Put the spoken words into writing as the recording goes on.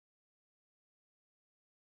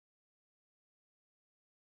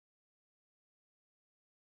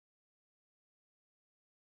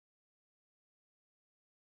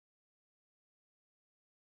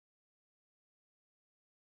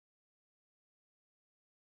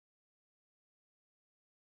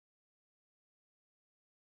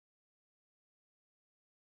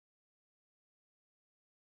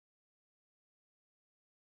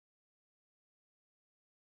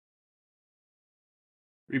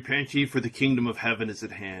Repent ye, for the kingdom of heaven is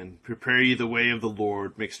at hand. Prepare ye the way of the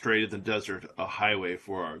Lord, make straight in the desert a highway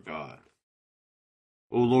for our God.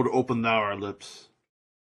 O Lord, open thou our lips,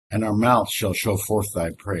 and our mouth shall show forth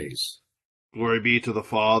thy praise. Glory be to the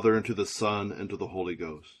Father, and to the Son, and to the Holy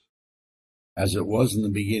Ghost. As it was in the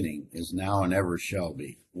beginning, is now, and ever shall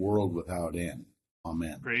be, world without end.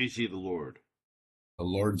 Amen. Praise ye the Lord. The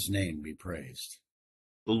Lord's name be praised.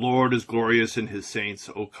 The Lord is glorious in his saints.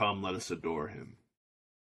 O come, let us adore him.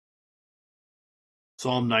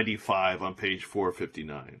 Psalm 95 on page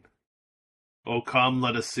 459. O come,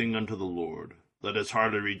 let us sing unto the Lord. Let us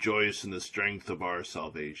heartily rejoice in the strength of our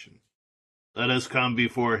salvation. Let us come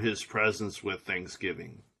before his presence with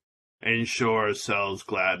thanksgiving, and show ourselves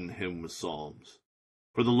glad in him with psalms.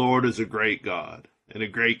 For the Lord is a great God, and a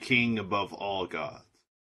great King above all gods.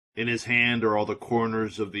 In his hand are all the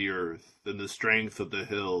corners of the earth, and the strength of the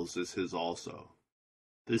hills is his also.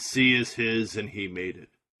 The sea is his, and he made it,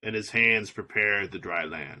 and his hands prepared the dry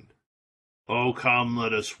land. O come,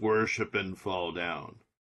 let us worship and fall down,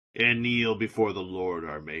 and kneel before the Lord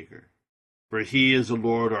our Maker. For he is the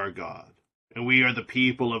Lord our God, and we are the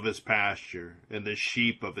people of his pasture, and the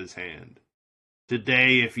sheep of his hand.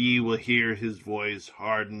 Today, if ye will hear his voice,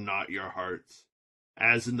 harden not your hearts,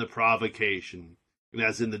 as in the provocation, and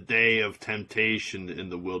as in the day of temptation in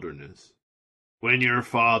the wilderness, when your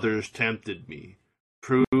fathers tempted me,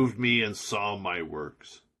 proved me, and saw my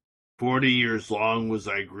works. 40 years long was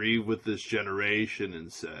I grieved with this generation,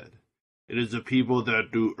 and said, It is a people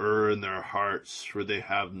that do err in their hearts, for they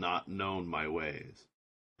have not known my ways.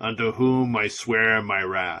 Unto whom I swear in my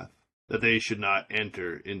wrath, that they should not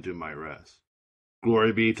enter into my rest.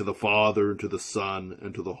 Glory be to the Father, and to the Son,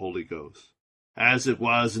 and to the Holy Ghost, as it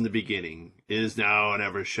was in the beginning, is now, and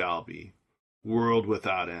ever shall be, world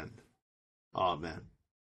without end. Amen.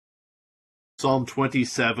 Psalm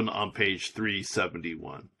 27 on page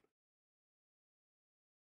 371.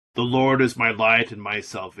 The Lord is my light and my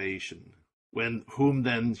salvation. Whom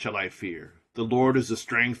then shall I fear? The Lord is the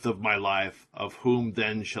strength of my life. Of whom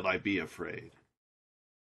then shall I be afraid?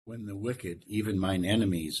 When the wicked, even mine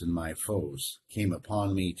enemies and my foes, came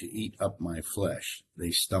upon me to eat up my flesh,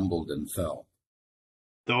 they stumbled and fell.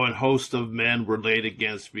 Though an host of men were laid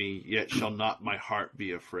against me, yet shall not my heart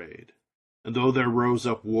be afraid. And though there rose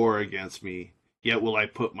up war against me, yet will I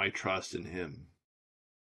put my trust in him.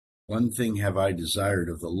 One thing have I desired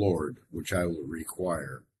of the Lord, which I will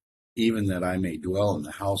require, even that I may dwell in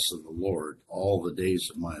the house of the Lord all the days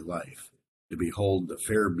of my life, to behold the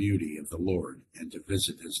fair beauty of the Lord, and to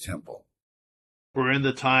visit his temple. For in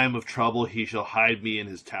the time of trouble he shall hide me in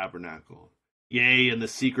his tabernacle. Yea, in the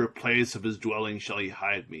secret place of his dwelling shall he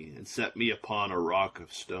hide me, and set me upon a rock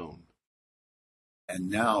of stone. And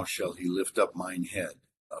now shall he lift up mine head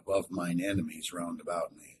above mine enemies round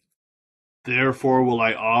about me. Therefore will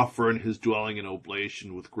I offer in his dwelling an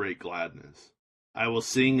oblation with great gladness. I will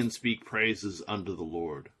sing and speak praises unto the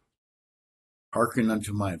Lord. Hearken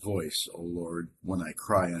unto my voice, O Lord, when I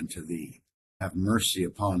cry unto thee. Have mercy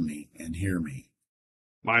upon me, and hear me.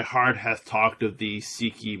 My heart hath talked of thee,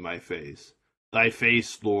 seek ye my face. Thy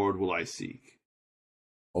face, Lord, will I seek.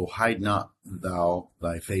 O hide not thou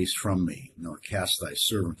thy face from me, nor cast thy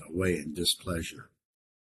servant away in displeasure.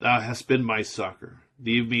 Thou hast been my succor.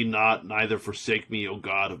 Leave me not, neither forsake me, O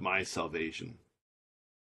God of my salvation.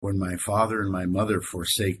 When my father and my mother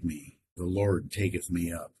forsake me, the Lord taketh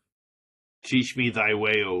me up. Teach me thy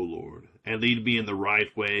way, O Lord, and lead me in the right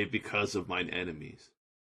way because of mine enemies.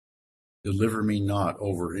 Deliver me not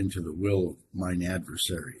over into the will of mine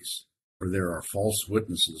adversaries, for there are false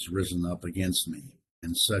witnesses risen up against me,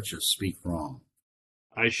 and such as speak wrong.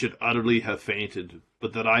 I should utterly have fainted,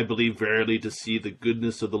 but that I believe verily to see the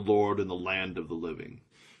goodness of the Lord in the land of the living.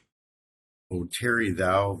 O tarry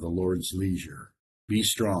thou the Lord's leisure. Be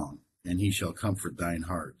strong, and he shall comfort thine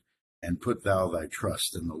heart, and put thou thy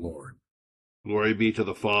trust in the Lord. Glory be to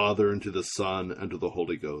the Father, and to the Son, and to the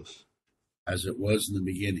Holy Ghost. As it was in the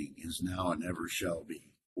beginning, is now, and ever shall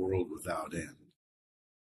be, world without end.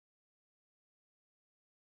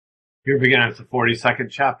 Here begins the 42nd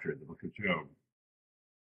chapter of the book of Job.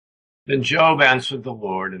 Then Job answered the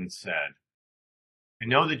Lord and said, I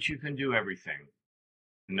know that you can do everything,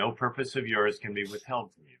 and no purpose of yours can be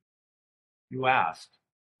withheld from you. You asked,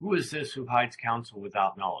 Who is this who hides counsel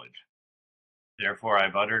without knowledge? Therefore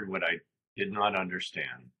I've uttered what I did not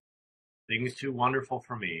understand, things too wonderful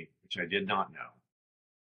for me, which I did not know.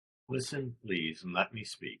 Listen, please, and let me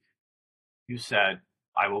speak. You said,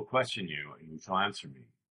 I will question you, and you shall answer me.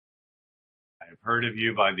 I have heard of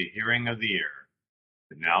you by the hearing of the ear,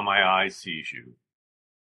 but now my eye sees you.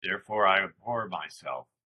 Therefore I abhor myself,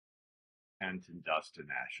 and in dust and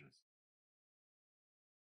ashes.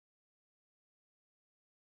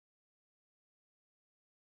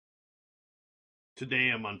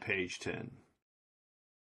 Today I'm on page 10.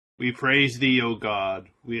 We praise thee, O God,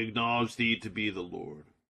 we acknowledge thee to be the Lord.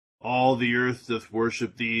 All the earth doth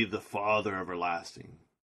worship thee, the Father everlasting.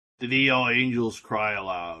 To thee all angels cry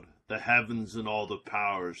aloud, the heavens and all the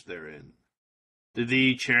powers therein. To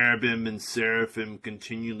thee cherubim and seraphim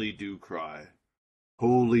continually do cry,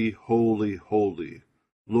 Holy, holy, holy,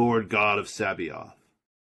 Lord God of Sabaoth.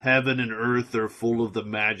 Heaven and earth are full of the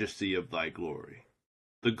majesty of thy glory.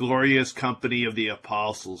 The glorious company of the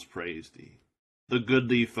apostles praise thee. The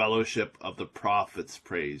goodly fellowship of the prophets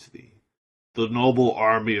praise thee. The noble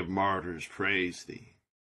army of martyrs praise thee.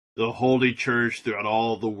 The holy church throughout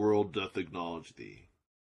all the world doth acknowledge thee.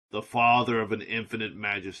 The Father of an infinite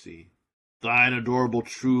majesty, thine adorable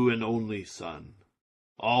true and only Son,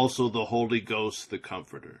 also the Holy Ghost the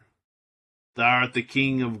Comforter. Thou art the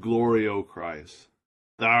King of glory, O Christ.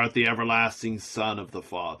 Thou art the everlasting Son of the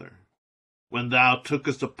Father. When thou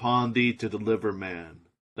tookest upon thee to deliver man,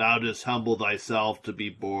 thou didst humble thyself to be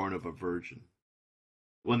born of a virgin.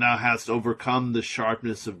 When thou hast overcome the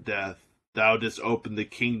sharpness of death, thou didst open the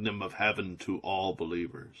kingdom of heaven to all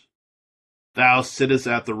believers. Thou sittest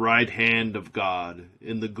at the right hand of God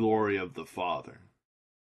in the glory of the Father.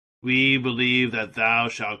 We believe that thou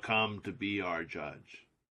shalt come to be our judge.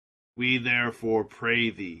 We therefore pray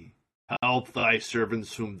thee, help thy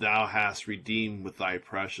servants whom thou hast redeemed with thy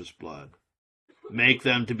precious blood. Make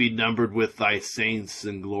them to be numbered with thy saints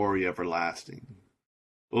in glory everlasting.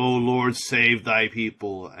 O Lord, save thy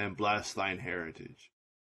people and bless thine heritage.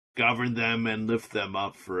 Govern them and lift them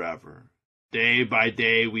up forever. Day by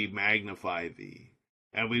day we magnify thee,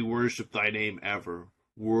 and we worship thy name ever,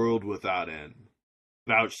 world without end.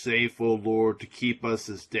 Vouchsafe, O Lord, to keep us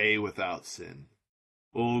this day without sin.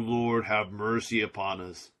 O Lord, have mercy upon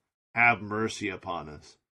us. Have mercy upon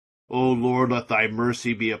us. O Lord, let thy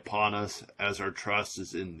mercy be upon us, as our trust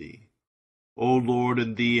is in thee. O Lord,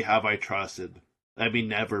 in thee have I trusted. Let me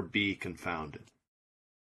never be confounded.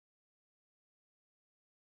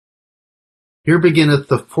 Here beginneth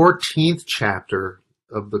the 14th chapter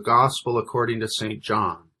of the Gospel according to St.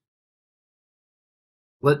 John.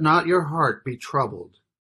 Let not your heart be troubled.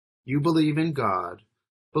 You believe in God,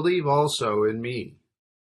 believe also in me.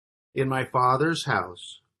 In my Father's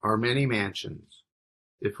house are many mansions.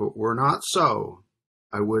 If it were not so,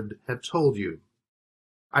 I would have told you.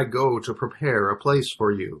 I go to prepare a place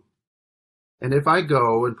for you. And if I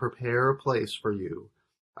go and prepare a place for you,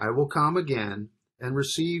 I will come again and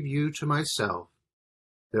receive you to myself,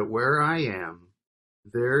 that where I am,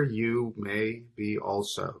 there you may be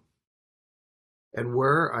also. And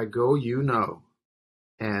where I go you know,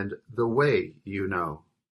 and the way you know.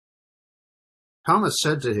 Thomas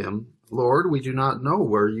said to him, Lord, we do not know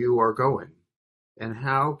where you are going, and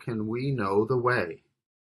how can we know the way?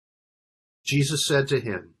 Jesus said to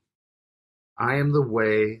him, I am the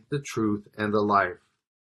way, the truth, and the life.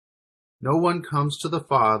 No one comes to the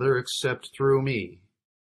Father except through me.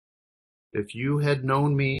 If you had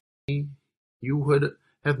known me, you would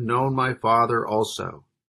have known my Father also.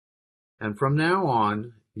 And from now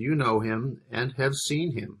on, you know him and have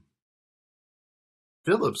seen him.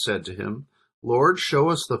 Philip said to him, Lord, show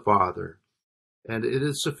us the Father, and it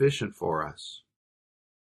is sufficient for us.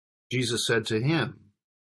 Jesus said to him,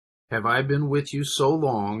 Have I been with you so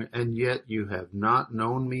long, and yet you have not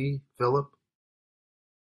known me, Philip?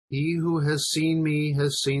 He who has seen me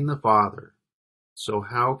has seen the Father. So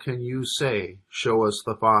how can you say, Show us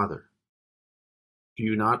the Father? Do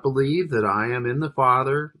you not believe that I am in the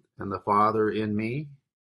Father, and the Father in me?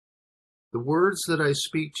 The words that I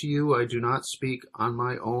speak to you I do not speak on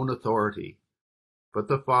my own authority, but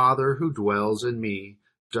the Father who dwells in me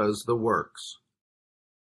does the works.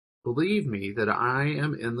 Believe me that I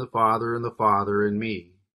am in the Father and the Father in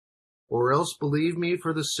me, or else believe me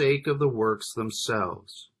for the sake of the works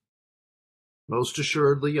themselves. Most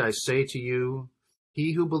assuredly I say to you,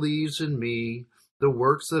 he who believes in me, the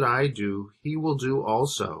works that I do, he will do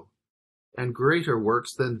also, and greater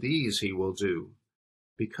works than these he will do,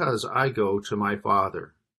 because I go to my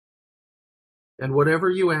Father. And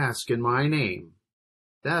whatever you ask in my name,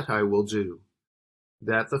 that I will do,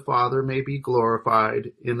 that the Father may be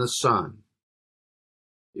glorified in the Son.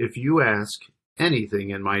 If you ask anything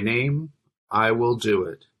in my name, I will do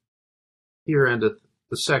it. Here endeth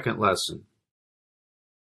the second lesson.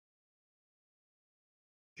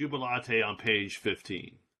 Jubilate on page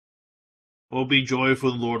 15. O be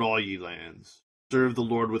joyful in the Lord, all ye lands. Serve the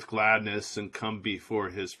Lord with gladness, and come before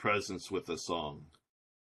his presence with a song.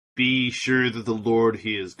 Be ye sure that the Lord,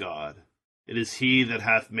 he is God. It is he that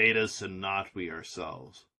hath made us, and not we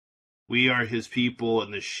ourselves. We are his people,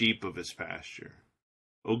 and the sheep of his pasture.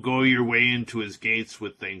 O go your way into his gates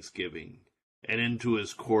with thanksgiving, and into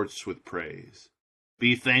his courts with praise.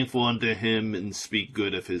 Be thankful unto him, and speak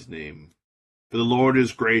good of his name. For the Lord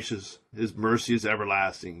is gracious, his mercy is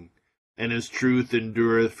everlasting, and his truth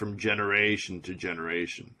endureth from generation to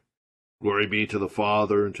generation. Glory be to the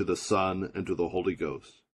Father, and to the Son, and to the Holy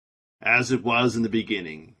Ghost, as it was in the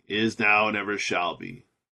beginning, is now, and ever shall be,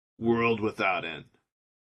 world without end.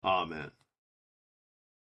 Amen.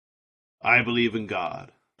 I believe in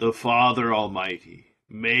God, the Father Almighty,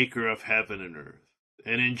 maker of heaven and earth,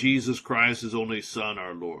 and in Jesus Christ, his only Son,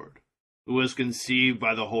 our Lord, who was conceived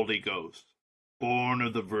by the Holy Ghost, born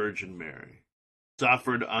of the Virgin Mary,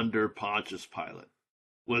 suffered under Pontius Pilate,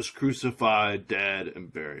 was crucified, dead,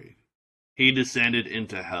 and buried. He descended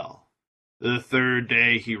into hell. The third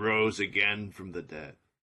day he rose again from the dead.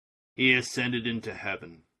 He ascended into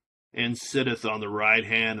heaven, and sitteth on the right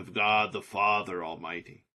hand of God the Father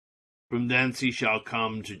Almighty. From thence he shall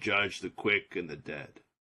come to judge the quick and the dead.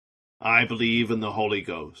 I believe in the Holy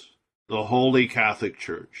Ghost, the holy Catholic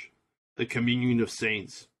Church, the communion of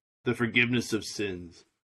saints, the forgiveness of sins,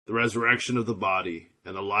 the resurrection of the body,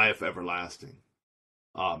 and the life everlasting.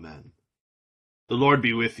 Amen. The Lord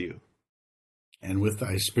be with you. And with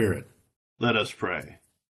thy spirit. Let us pray.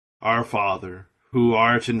 Our Father, who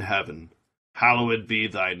art in heaven, hallowed be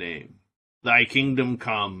thy name. Thy kingdom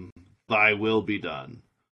come, thy will be done,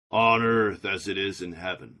 on earth as it is in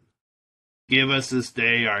heaven. Give us this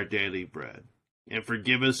day our daily bread, and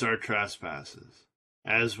forgive us our trespasses,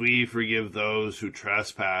 as we forgive those who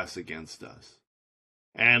trespass against us.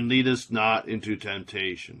 And lead us not into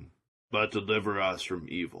temptation, but deliver us from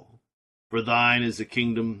evil. For thine is the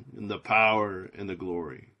kingdom, and the power, and the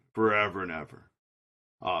glory, forever and ever.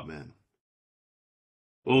 Amen.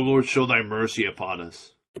 O Lord, show thy mercy upon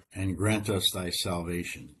us. And grant us thy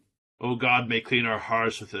salvation. O God, may clean our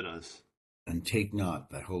hearts within us. And take not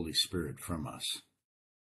thy Holy Spirit from us.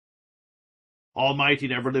 Almighty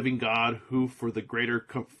and ever-living God, who, for the greater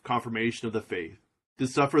confirmation of the faith, did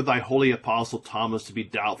suffer thy holy apostle Thomas to be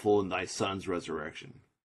doubtful in thy Son's resurrection,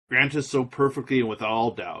 grant us so perfectly and without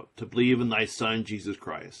all doubt to believe in thy Son, Jesus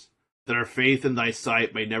Christ, that our faith in thy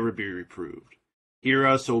sight may never be reproved. Hear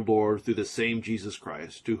us, O Lord, through the same Jesus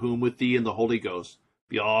Christ, to whom with thee and the Holy Ghost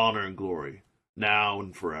be all honor and glory, now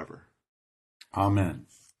and forever. Amen.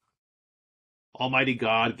 Almighty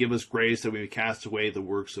God, give us grace that we may cast away the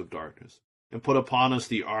works of darkness, and put upon us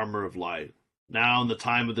the armor of light, now in the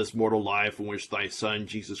time of this mortal life in which thy Son,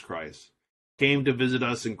 Jesus Christ, came to visit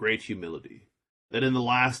us in great humility, that in the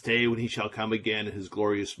last day, when he shall come again in his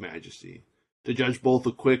glorious majesty, to judge both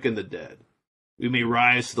the quick and the dead, we may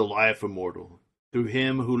rise to the life immortal, through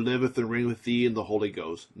him who liveth and reigneth with thee in the Holy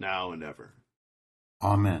Ghost, now and ever.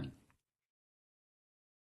 Amen.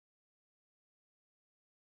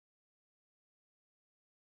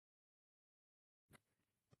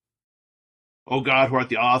 O God, who art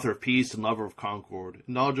the author of peace and lover of concord,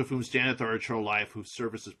 in knowledge of whom standeth our eternal life, whose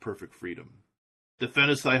service is perfect freedom, defend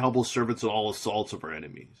us, thy humble servants, in all assaults of our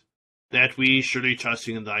enemies, that we, surely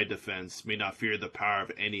trusting in thy defense, may not fear the power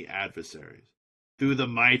of any adversaries, through the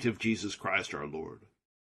might of Jesus Christ our Lord.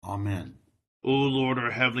 Amen. O Lord,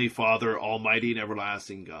 our heavenly Father, almighty and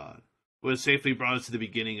everlasting God, who has safely brought us to the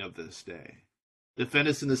beginning of this day, defend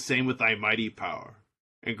us in the same with thy mighty power,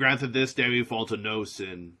 and grant that this day we fall to no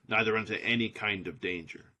sin, neither unto any kind of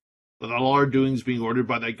danger, but that all our doings, being ordered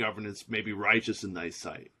by thy governance, may be righteous in thy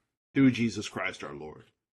sight, through Jesus Christ our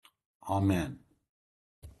Lord. Amen.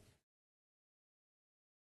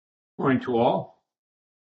 Morning to all.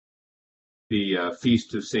 The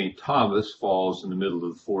Feast of St. Thomas falls in the middle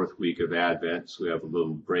of the fourth week of Advent, so we have a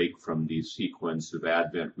little break from the sequence of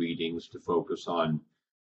Advent readings to focus on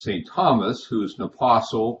St. Thomas, who's an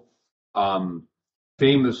apostle,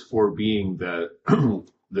 famous for being the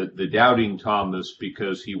the doubting Thomas,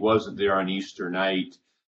 because he wasn't there on Easter night,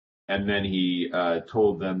 and then he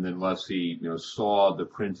told them that unless he saw the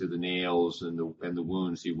print of the nails and the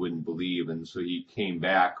wounds, he wouldn't believe, and so he came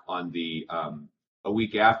back on the a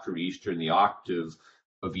week after Easter, in the octave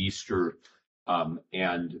of Easter,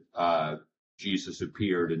 and Jesus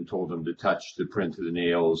appeared and told him to touch the print of the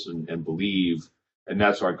nails and believe, and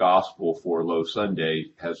that's our gospel for Low Sunday,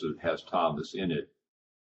 has Thomas in it.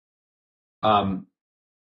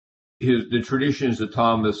 The tradition is that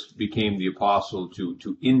Thomas became the apostle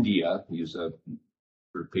to India. He's a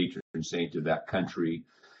patron saint of that country,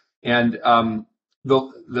 and and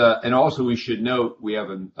also we should note we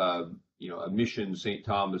have a mission, St.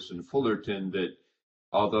 Thomas in Fullerton, that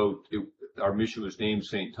although our mission was named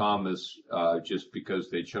St. Thomas just because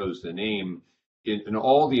they chose the name, in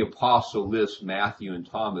all the apostle lists, Matthew and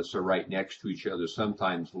Thomas are right next to each other,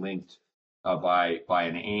 sometimes linked by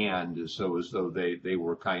an and, so as though they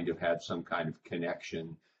were kind of had some kind of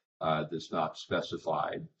connection that's not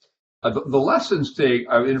specified. The lessons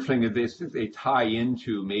are interesting. They tie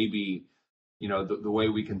into maybe, the way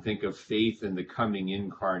we can think of faith in the coming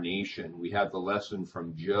incarnation. We have the lesson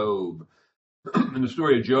from Job. And the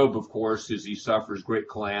story of Job, of course, is he suffers great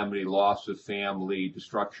calamity, loss of family,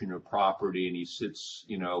 destruction of property, and he sits,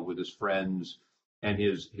 with his friends, and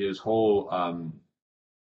his whole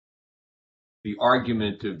the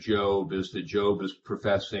argument of Job is that Job is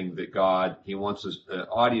professing that he wants an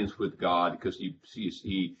audience with God because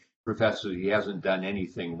he professes he hasn't done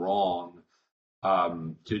anything wrong,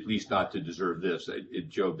 to at least not to deserve this.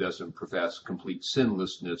 Job doesn't profess complete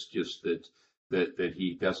sinlessness, just that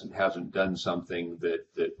he hasn't done something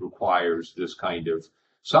that requires this kind of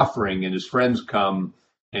suffering. And his friends come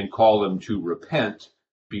and call him to repent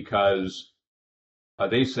because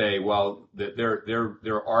they say, well, that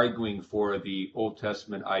they're arguing for the Old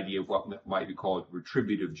Testament idea of what might be called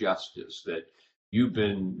retributive justice, that you've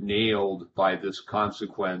been nailed by this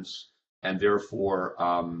consequence, and therefore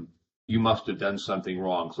you must have done something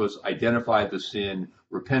wrong. So let's identify the sin,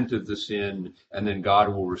 repent of the sin, and then God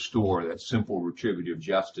will restore, that simple retributive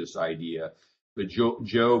justice idea. But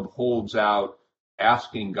Job holds out,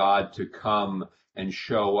 asking God to come and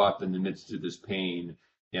show up in the midst of this pain.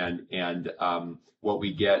 And what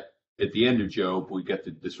we get at the end of Job, we get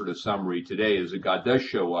the sort of summary today, is that God does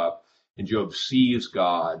show up, and Job sees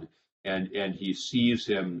God, and he sees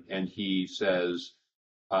him, and he says,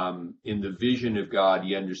 in the vision of God,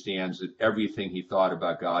 he understands that everything he thought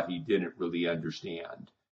about God, he didn't really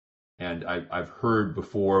understand. And I've heard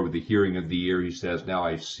before, with the hearing of the ear, he says, now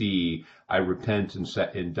I see, I repent in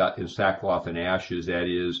sackcloth and ashes. That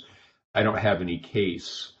is, I don't have any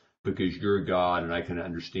case, because you're God and I can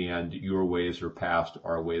understand your ways are past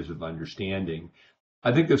our ways of understanding.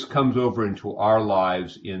 I think this comes over into our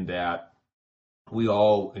lives in that we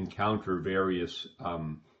all encounter various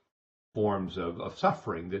forms of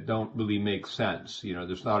suffering that don't really make sense.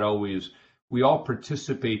 There's not always, we all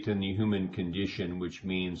participate in the human condition, which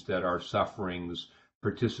means that our sufferings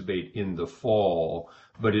participate in the fall,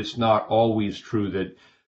 but it's not always true that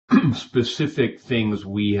specific things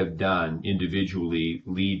we have done individually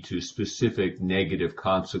lead to specific negative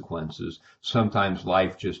consequences. Sometimes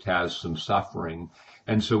life just has some suffering.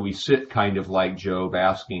 And so we sit kind of like Job,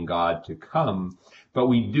 asking God to come, but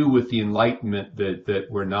we do with the enlightenment that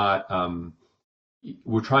we're not,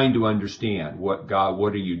 we're trying to understand what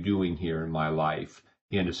are you doing here in my life,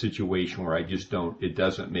 in a situation where it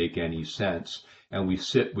doesn't make any sense. And we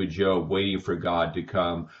sit with Job waiting for God to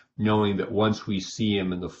come, knowing that once we see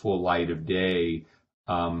him in the full light of day,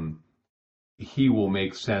 he will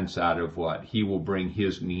make sense out of he will bring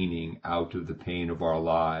his meaning out of the pain of our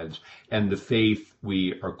lives. And the faith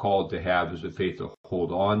we are called to have is a faith to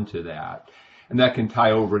hold on to that. And that can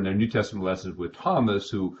tie over in the New Testament lessons with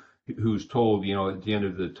Thomas, who's told, at the end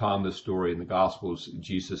of the Thomas story in the Gospels,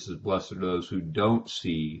 Jesus says, blessed are those who don't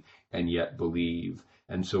see and yet believe.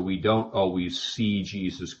 And so we don't always see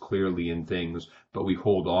Jesus clearly in things, but we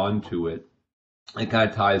hold on to it. It kind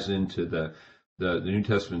of ties into the New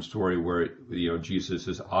Testament story where, Jesus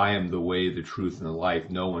says, I am the way, the truth, and the life.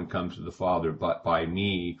 No one comes to the Father but by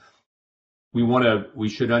me. We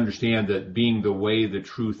should understand that being the way, the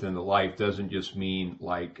truth, and the life doesn't just mean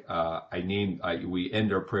like we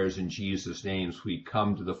end our prayers in Jesus' name, so we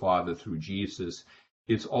come to the Father through Jesus.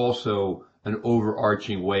 It's also an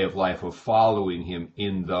overarching way of life of following him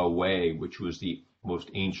in the way, which was the most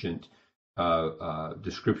ancient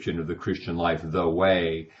description of the Christian life, the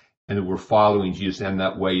way. And we're following Jesus, and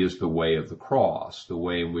that way is the way of the cross, the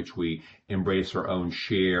way in which we embrace our own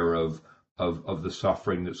share of the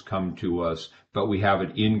suffering that's come to us, but we have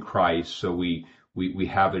it in Christ, so we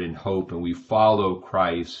have it in hope, and we follow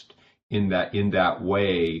Christ in that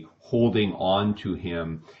way, holding on to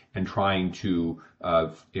him and trying to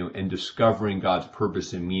and discovering God's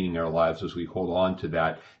purpose and meaning in our lives as we hold on to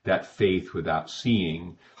that faith without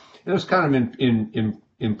seeing. And it's kind of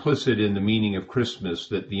implicit in the meaning of Christmas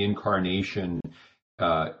that the incarnation,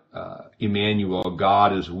 Emmanuel,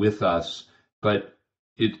 God is with us, but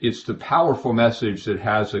it's the powerful message that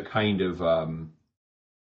has a kind of,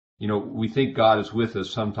 we think God is with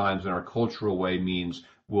us sometimes in our cultural way means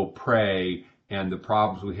we'll pray and the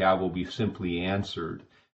problems we have will be simply answered.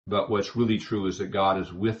 But what's really true is that God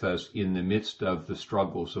is with us in the midst of the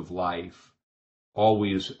struggles of life,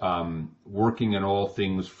 always working in all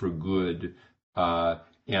things for good, and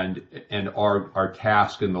and our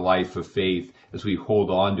task in the life of faith as we hold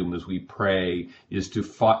on to him, as we pray, is to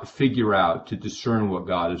figure out, to discern what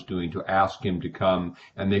God is doing, to ask him to come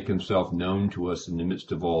and make himself known to us in the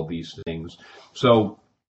midst of all these things. So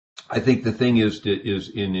I think the thing is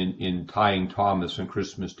in tying Thomas and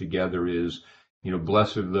Christmas together is,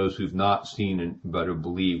 blessed are those who've not seen but have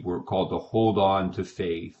believed. We're called to hold on to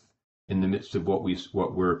faith in the midst of what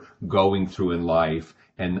we're going through in life,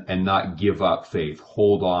 and not give up faith.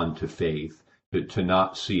 Hold on to faith, to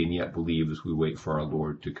not see and yet believe as we wait for our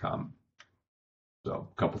Lord to come. So,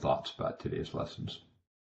 a couple thoughts about today's lessons.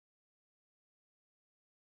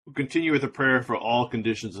 We'll continue with a prayer for all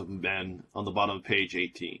conditions of men on the bottom of page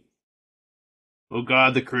 18. O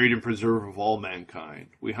God, the creator and preserver of all mankind,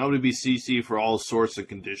 we humbly beseech thee for all sorts and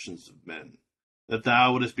conditions of men, that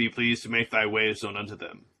thou wouldest be pleased to make thy ways known unto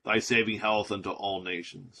them, thy saving health unto all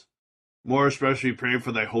nations. More especially pray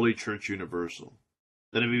for thy holy church universal,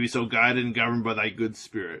 that it may be so guided and governed by thy good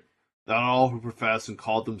spirit, that all who profess and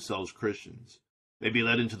call themselves Christians may be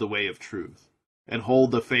led into the way of truth, and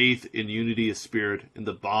hold the faith in unity of spirit, in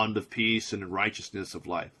the bond of peace and in righteousness of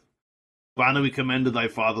life. Finally, we commend to thy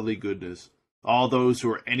fatherly goodness all those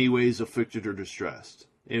who are anyways afflicted or distressed,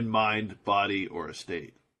 in mind, body, or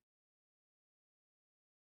estate.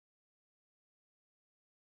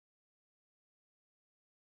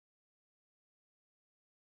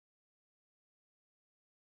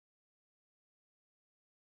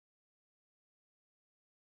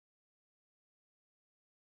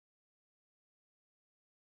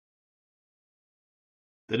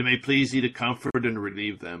 That it may please thee to comfort and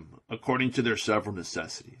relieve them, according to their several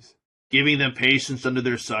necessities, giving them patience under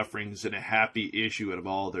their sufferings and a happy issue out of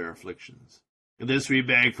all their afflictions. And this we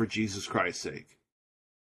beg for Jesus Christ's sake.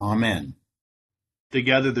 Amen.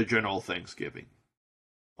 Together the general thanksgiving.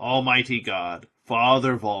 Almighty God,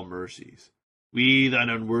 Father of all mercies, we thine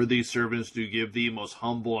unworthy servants do give thee most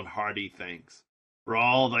humble and hearty thanks for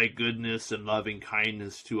all thy goodness and loving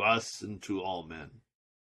kindness to us and to all men.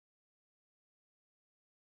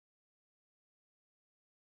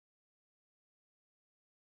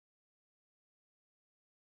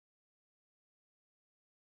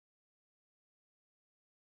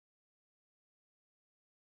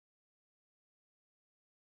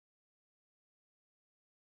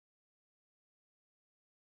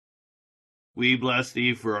 We bless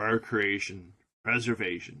thee for our creation,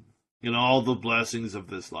 preservation, and all the blessings of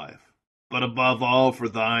this life, but above all for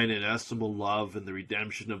thine inestimable love and the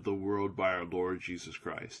redemption of the world by our Lord Jesus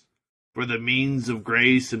Christ, for the means of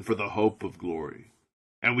grace and for the hope of glory.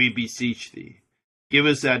 And we beseech thee, give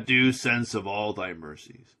us that due sense of all thy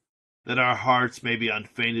mercies, that our hearts may be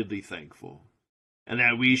unfeignedly thankful, and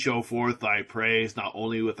that we show forth thy praise not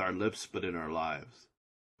only with our lips but in our lives,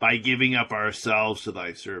 by giving up ourselves to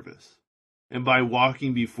thy service, and by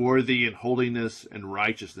walking before thee in holiness and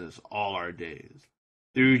righteousness all our days,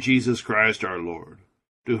 through Jesus Christ our Lord,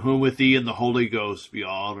 to whom with thee and the Holy Ghost be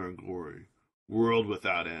honor and glory, world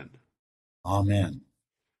without end. Amen.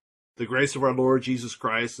 The grace of our Lord Jesus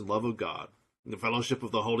Christ, and love of God, and the fellowship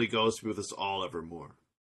of the Holy Ghost be with us all evermore.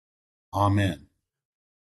 Amen.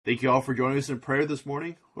 Thank you all for joining us in prayer this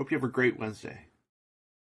morning. Hope you have a great Wednesday.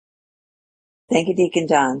 Thank you, Deacon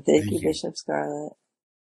John. Thank Thank you, you. Bishop Scarlett.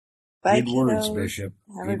 Bye, Good words, kiddos. Bishop.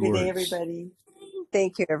 Have Good a good day, words. everybody.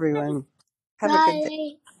 Thank you, everyone. Have a good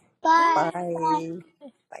day. Bye. Bye.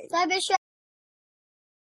 Bye. Bye, Bishop.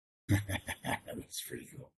 That's pretty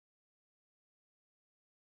cool.